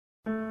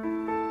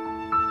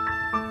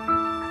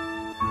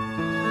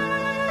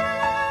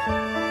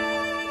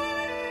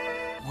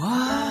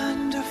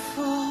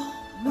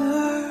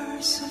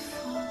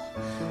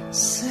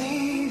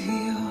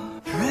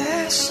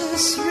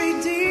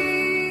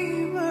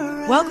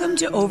Welcome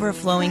to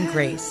Overflowing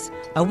Grace,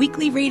 a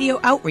weekly radio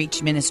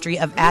outreach ministry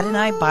of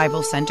Adonai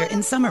Bible Center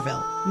in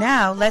Somerville.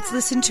 Now, let's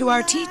listen to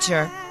our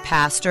teacher,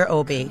 Pastor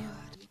Obi.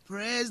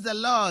 Praise the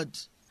Lord.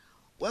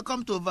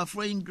 Welcome to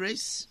Overflowing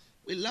Grace.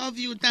 We love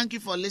you. Thank you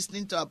for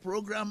listening to our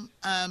program.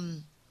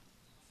 I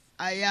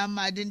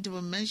didn't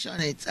even mention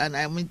it, and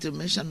I want to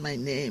mention my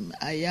name.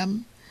 I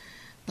am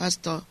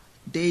Pastor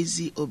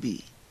Daisy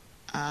Obi,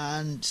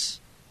 and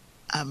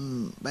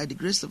I'm, by the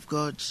grace of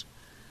God,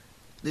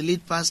 the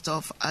lead pastor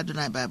of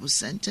Adonai Bible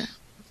Center.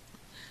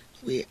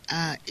 We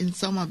are in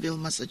Somerville,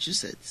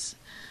 Massachusetts.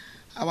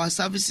 Our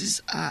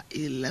services are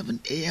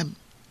 11 a.m.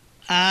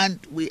 and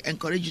we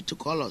encourage you to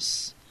call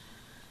us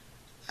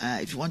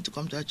if you want to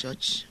come to our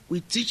church.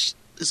 We teach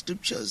the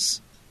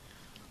scriptures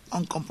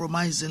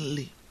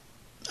uncompromisingly,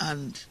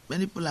 and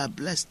many people are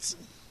blessed.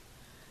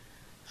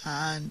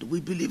 And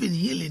we believe in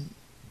healing,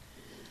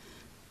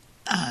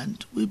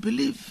 and we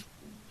believe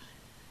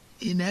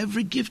in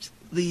every gift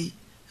the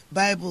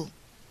Bible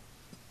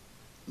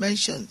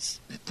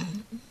mentions.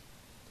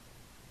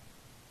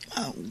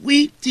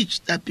 We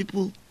teach that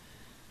people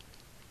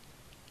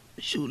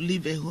should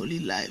live a holy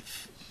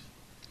life,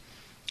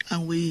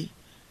 and we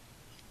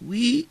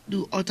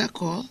do altar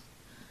call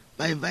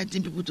by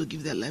inviting people to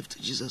give their life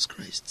to Jesus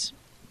Christ.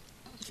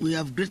 We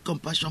have great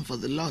compassion for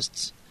the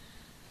lost,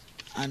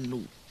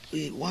 and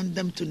we want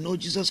them to know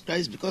Jesus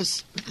Christ,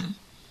 because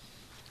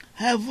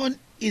heaven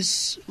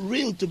is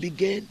real to be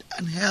gained,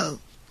 and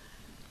hell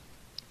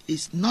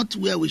is not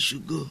where we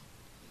should go.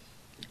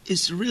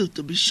 It's real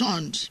to be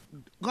shunned.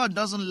 God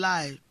doesn't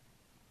lie.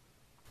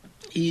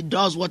 He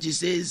does what he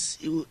says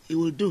he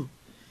will do.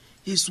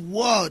 His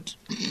word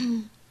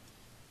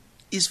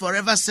is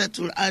forever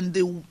settled. And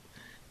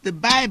the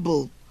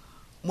Bible,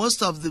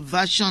 most of the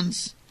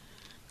versions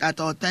that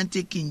are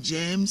authentic, King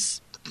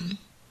James,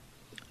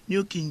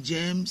 New King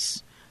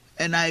James,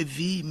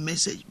 NIV,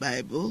 Message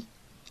Bible,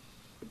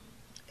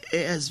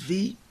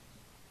 ASV,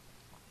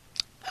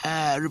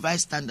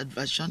 Revised Standard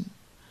Version,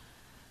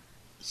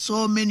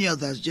 so many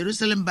others,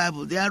 Jerusalem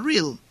Bible, they are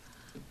real.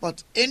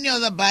 But any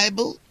other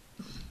Bible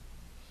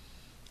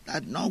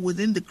that not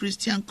within the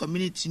Christian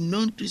community,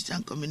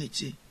 non-Christian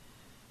community,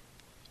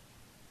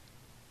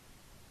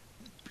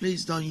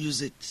 please don't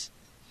use it,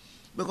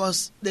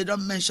 because they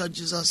don't mention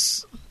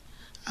Jesus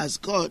as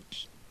God.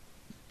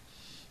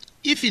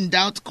 If in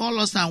doubt,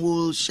 call us and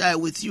we'll share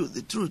with you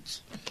the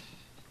truth.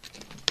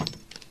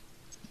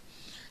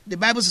 The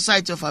Bible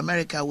Society of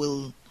America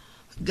will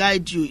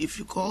guide you if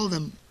you call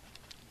them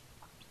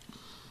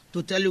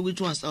to tell you which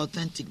ones are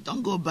authentic.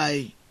 Don't go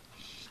by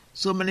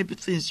so many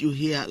things you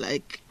hear.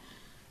 Like,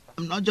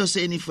 I'm not just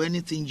saying it for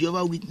anything,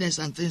 Jehovah's Witness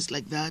and things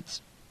like that.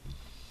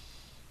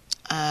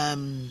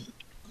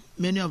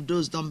 Many of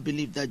those don't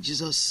believe that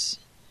Jesus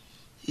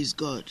is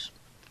God.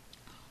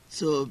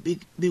 So be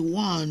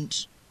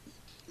warned.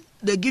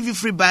 They give you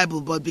free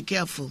Bible, but be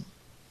careful.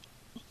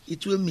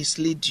 It will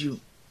mislead you.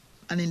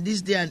 And in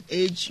this day and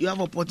age, you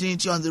have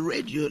opportunity on the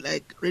radio,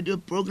 like radio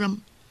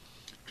program,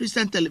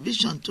 Christian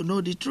television, to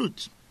know the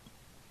truth.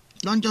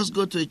 Don't just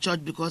go to a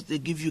church because they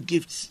give you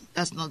gifts.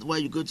 That's not why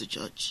you go to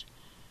church.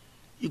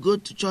 You go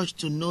to church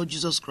to know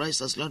Jesus Christ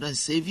as Lord and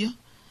Savior,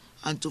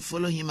 and to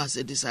follow him as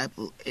a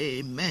disciple.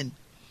 Amen.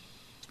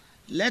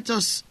 Let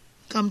us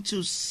come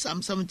to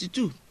Psalm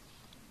 72.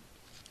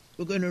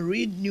 We're going to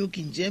read New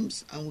King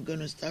James, and we're going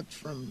to start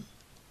from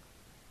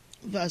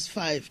verse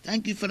 5.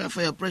 Thank you, Father,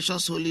 for your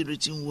precious holy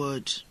written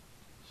word.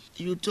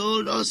 You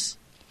told us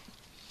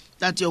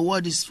that your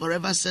word is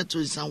forever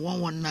settled in Psalm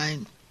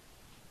 119.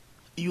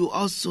 You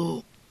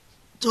also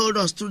told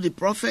us through the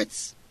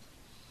prophets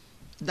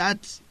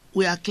that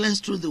we are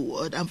cleansed through the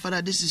word. And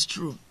Father, this is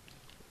true.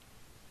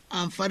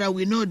 And Father,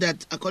 we know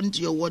that according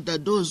to your word,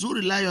 that those who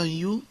rely on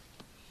you,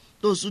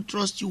 those who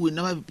trust you, will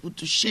never be put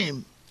to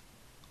shame.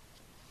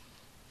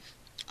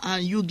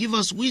 And you give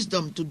us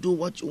wisdom to do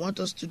what you want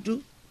us to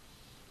do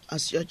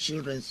as your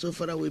children. So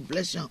Father, we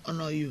bless you and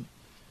honor you.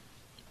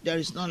 There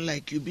is none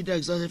like you. Be thou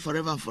exalted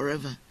forever and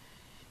forever.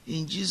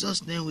 In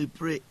Jesus' name we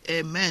pray.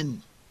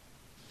 Amen.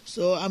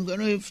 So I'm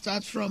going to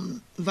start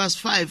from verse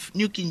 5,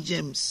 New King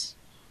James.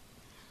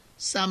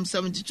 Psalm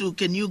 72.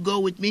 Can you go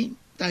with me?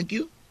 Thank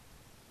you.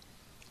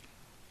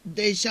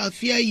 They shall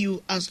fear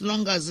you as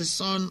long as the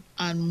sun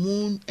and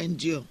moon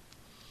endure,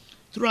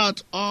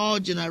 throughout all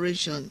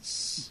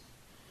generations.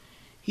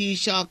 He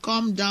shall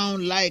come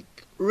down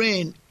like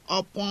rain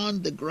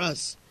upon the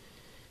grass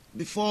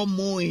before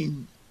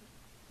mowing,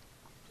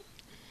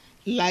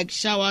 like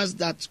showers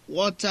that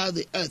water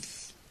the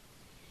earth.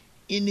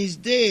 In his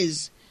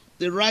days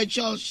the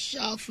righteous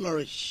shall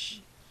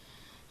flourish,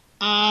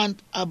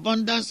 and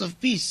abundance of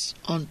peace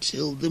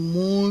until the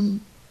moon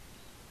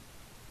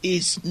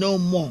is no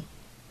more.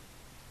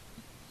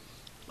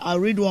 I'll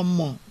read one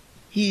more.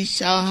 He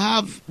shall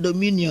have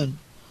dominion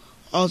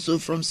also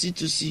from sea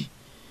to sea,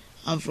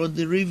 and from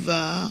the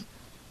river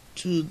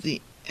to the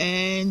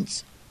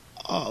ends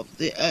of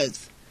the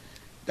earth.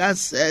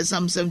 That's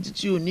Psalm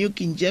 72, New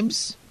King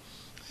James.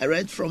 I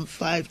read from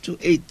 5 to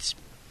 8.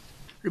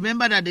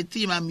 Remember that the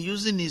theme I'm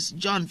using is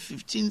John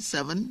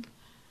 15:7,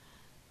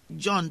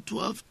 John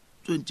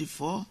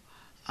 12:24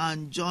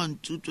 and John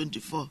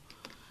 2:24.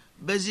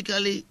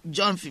 Basically,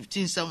 John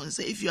 15:7 says,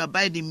 if you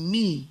abide in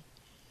me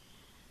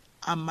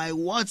and my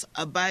words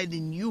abide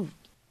in you,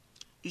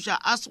 you shall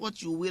ask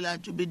what you will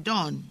and to be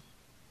done.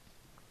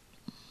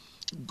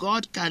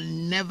 God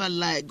can never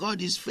lie.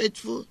 God is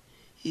faithful.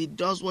 He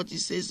does what he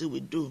says he will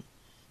do.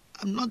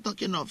 I'm not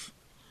talking of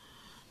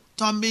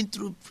thumbing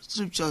through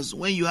scriptures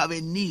when you have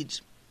a need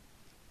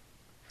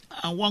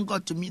and want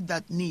God to meet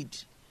that need,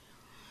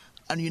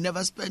 and you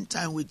never spend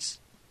time with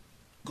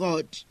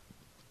God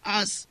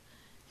as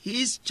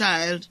his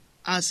child,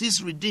 as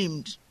his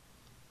redeemed.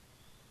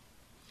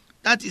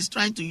 That is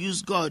trying to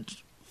use God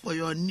for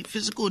your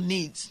physical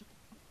needs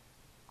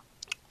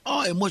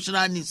or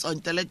emotional needs or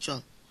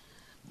intellectual.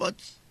 But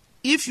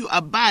if you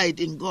abide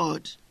in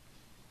God,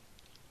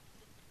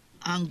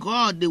 and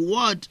God, the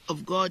word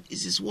of God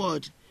is his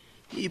word,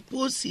 he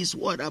puts his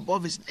word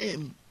above his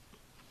name,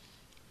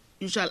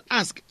 you shall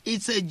ask.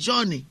 It's a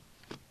journey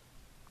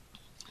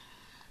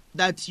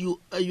that you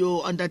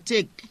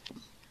undertake.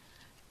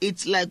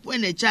 It's like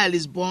when a child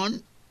is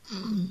born,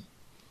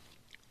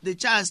 the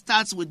child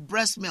starts with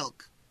breast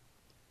milk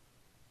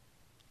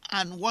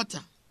and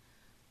water,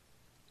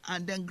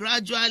 and then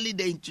gradually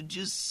they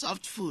introduce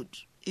soft food.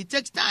 It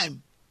takes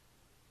time.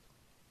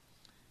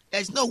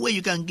 There's no way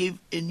you can give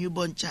a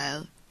newborn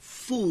child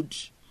food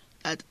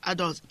that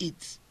adults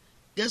eat.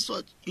 Guess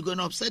what? You're going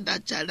to upset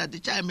that child, that the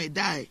child may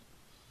die.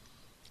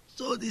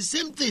 So the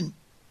same thing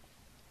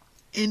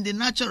in the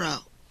natural.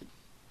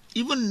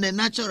 Even in the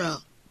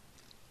natural,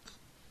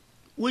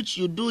 which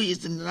you do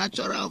is in the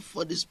natural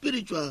for the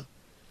spiritual.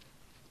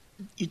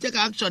 You take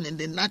action in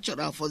the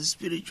natural for the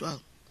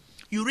spiritual.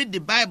 You read the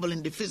Bible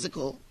in the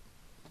physical,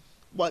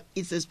 but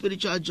it's a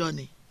spiritual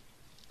journey.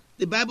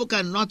 The Bible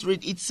cannot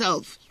read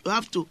itself. You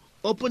have to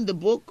open the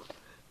book,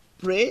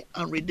 pray,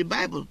 and read the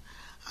Bible,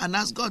 and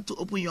ask God to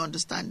open your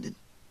understanding.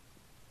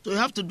 So you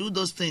have to do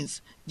those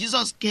things.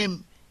 Jesus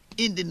came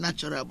in the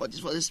natural, but it's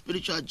for the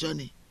spiritual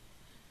journey.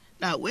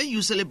 Now, when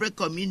you celebrate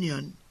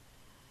communion,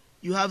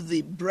 you have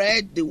the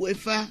bread, the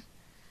wafer,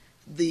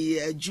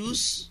 the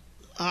juice,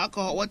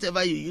 alcohol,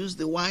 whatever you use,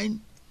 the wine.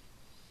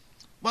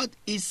 But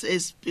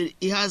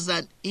it has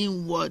an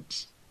inward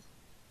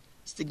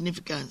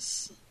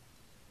significance.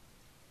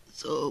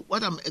 So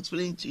what I'm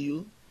explaining to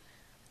you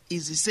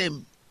is the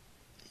same.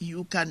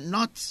 You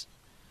cannot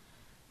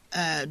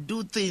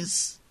do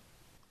things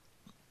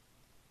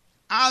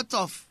out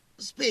of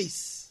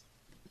space.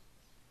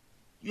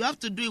 You have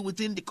to do it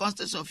within the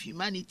context of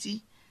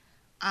humanity,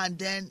 and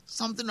then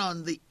something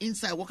on the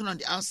inside working on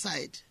the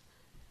outside.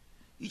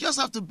 You just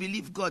have to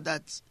believe God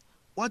that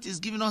what He's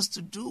given us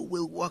to do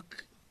will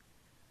work.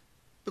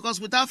 Because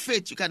without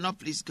faith, you cannot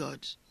please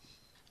God.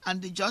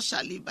 And the just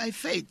shall live by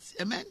faith.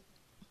 Amen?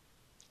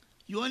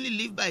 You only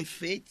live by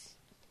faith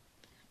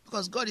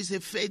because God is a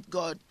faith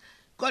God.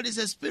 God is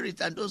a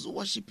spirit, and those who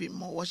worship Him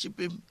more worship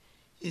Him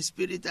in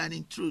spirit and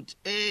in truth.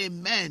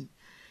 Amen.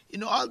 You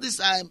know, all these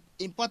are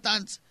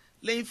important,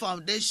 laying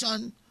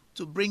foundation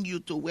to bring you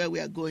to where we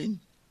are going.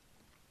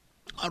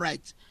 All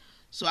right.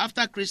 So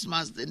after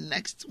Christmas, the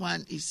next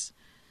one is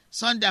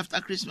Sunday after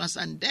Christmas,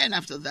 and then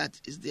after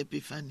that is the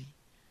Epiphany.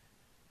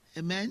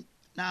 Amen.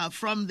 Now,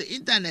 from the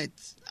internet,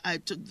 I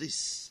took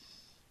this.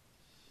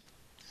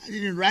 I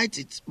didn't write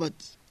it, but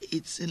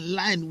it's in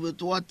line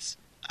with what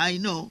I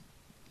know.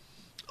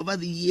 Over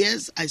the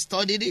years, I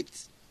studied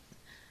it,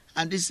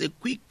 and this is a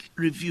quick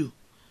review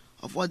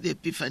of what the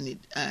Epiphany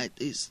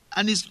is.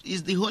 And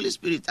it's the Holy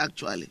Spirit,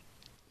 actually.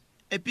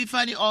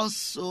 Epiphany,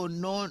 also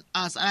known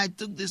as, and I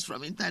took this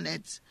from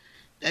internet,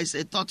 there's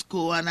a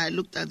ThoughtCo, and I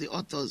looked at the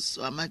authors,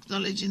 so I'm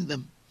acknowledging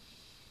them.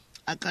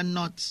 I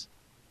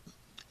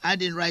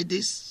didn't write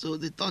this, so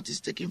the thought is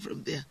taken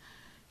from there.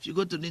 If you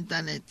go to the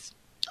internet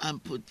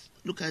and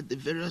look at the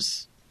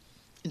various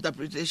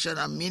interpretation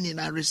and meaning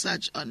and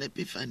research on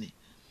Epiphany,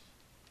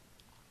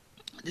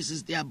 this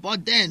is there.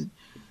 But then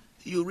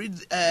you read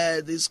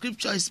the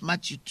scripture is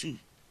Matthew 2,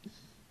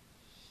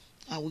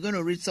 and we're going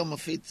to read some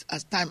of it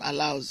as time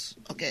allows.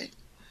 Okay,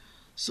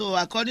 so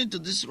according to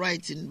this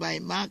writing by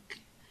Mark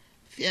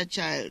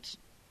Fairchild,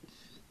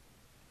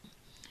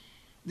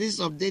 this is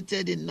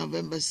updated in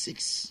November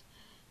 6,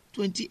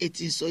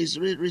 2018, so it's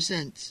really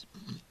recent.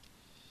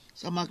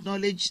 So I'm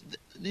acknowledging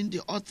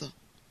the author.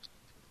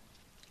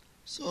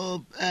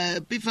 So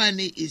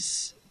Epiphany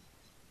is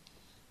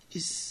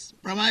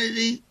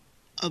primarily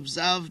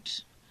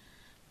observed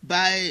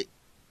by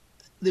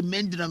the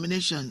main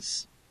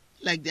denominations,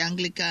 like the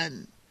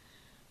Anglican,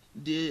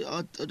 the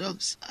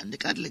Orthodox, and the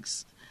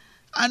Catholics.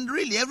 And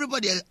really,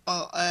 everybody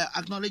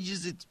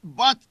acknowledges it,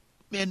 but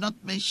may not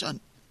mention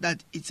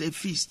that it's a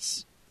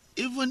feast.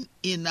 Even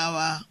in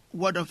our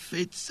Word of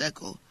Faith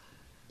circle,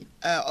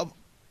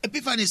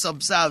 Epiphany is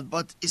observed,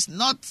 but it's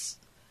not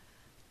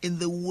in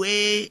the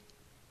way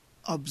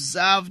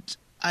observed.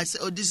 I say,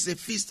 this is a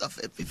feast of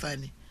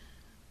Epiphany.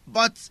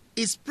 But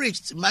it's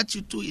preached.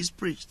 Matthew 2 is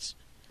preached.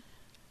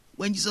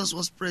 When Jesus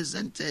was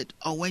presented,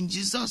 or when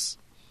Jesus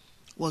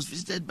was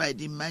visited by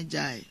the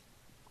Magi,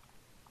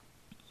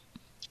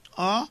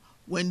 or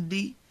when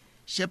the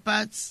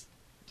shepherds,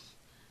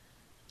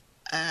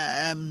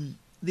 the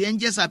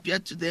angels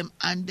appeared to them,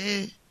 and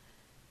they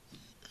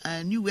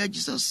knew where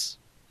Jesus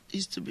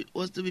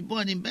was to be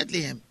born, in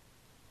Bethlehem.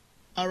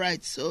 All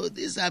right, so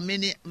these are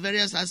many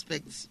various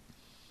aspects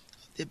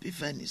of the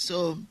Epiphany.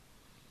 So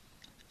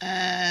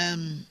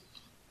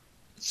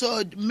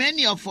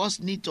many of us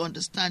need to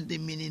understand the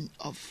meaning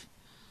of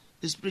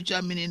the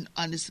spiritual meaning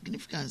and the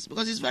significance,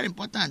 because it's very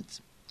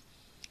important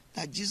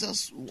that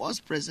Jesus was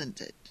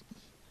presented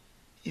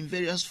in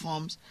various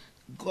forms.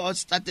 God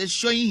started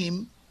showing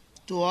him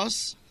to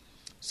us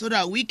so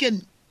that we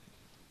can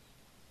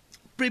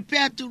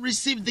prepare to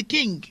receive the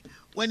King.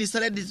 When he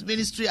started his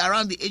ministry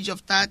around the age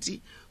of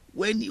 30,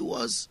 when he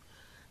was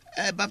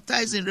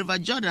baptized in River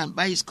Jordan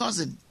by his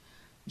cousin,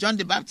 John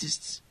the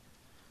Baptist.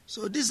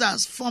 So these are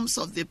forms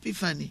of the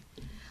Epiphany.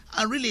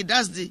 And really,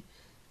 that's the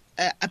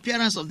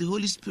appearance of the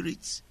Holy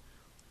Spirit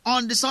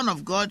on the Son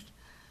of God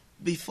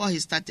before he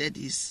started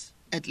his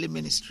earthly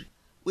ministry.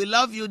 We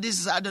love you. This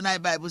is Adonai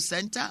Bible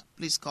Center.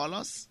 Please call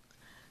us.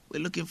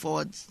 We're looking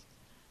forward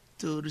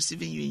to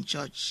receiving you in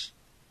church.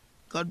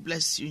 God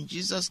bless you in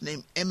Jesus'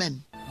 name.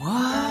 Amen.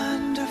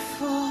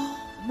 Wonderful,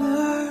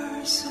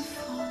 merciful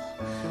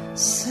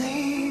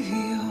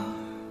Savior,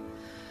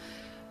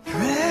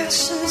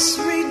 precious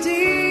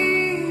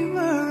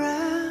Redeemer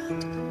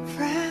and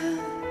friend.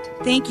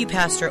 Thank you,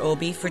 Pastor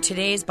Obi, for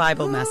today's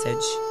Bible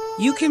message.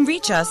 You can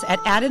reach us at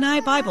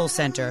Adonai Bible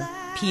Center,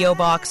 P.O.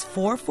 Box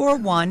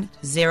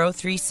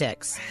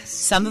 441036,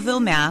 Somerville,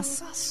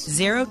 Mass.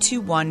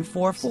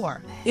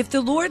 02144. If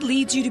the Lord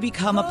leads you to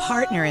become a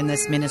partner in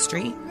this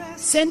ministry,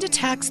 send a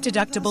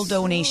tax-deductible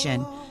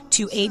donation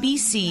to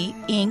ABC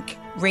Inc.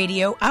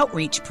 Radio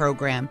Outreach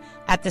Program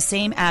at the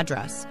same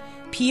address,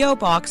 P.O.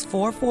 Box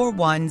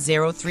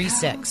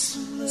 441036,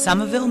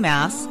 Somerville,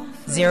 Mass.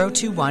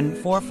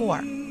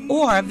 02144.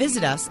 Or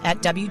visit us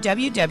at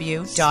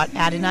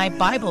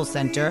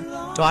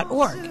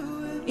www.AdonaiBibleCenter.org.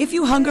 If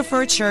you hunger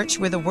for a church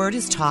where the Word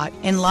is taught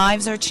and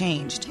lives are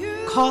changed,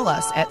 call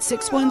us at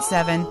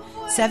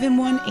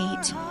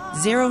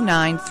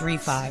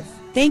 617-718-0935.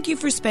 Thank you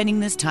for spending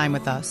this time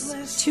with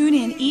us. Tune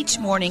in each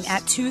morning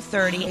at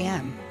 2:30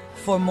 a.m.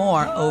 for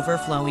more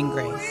Overflowing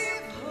Grace.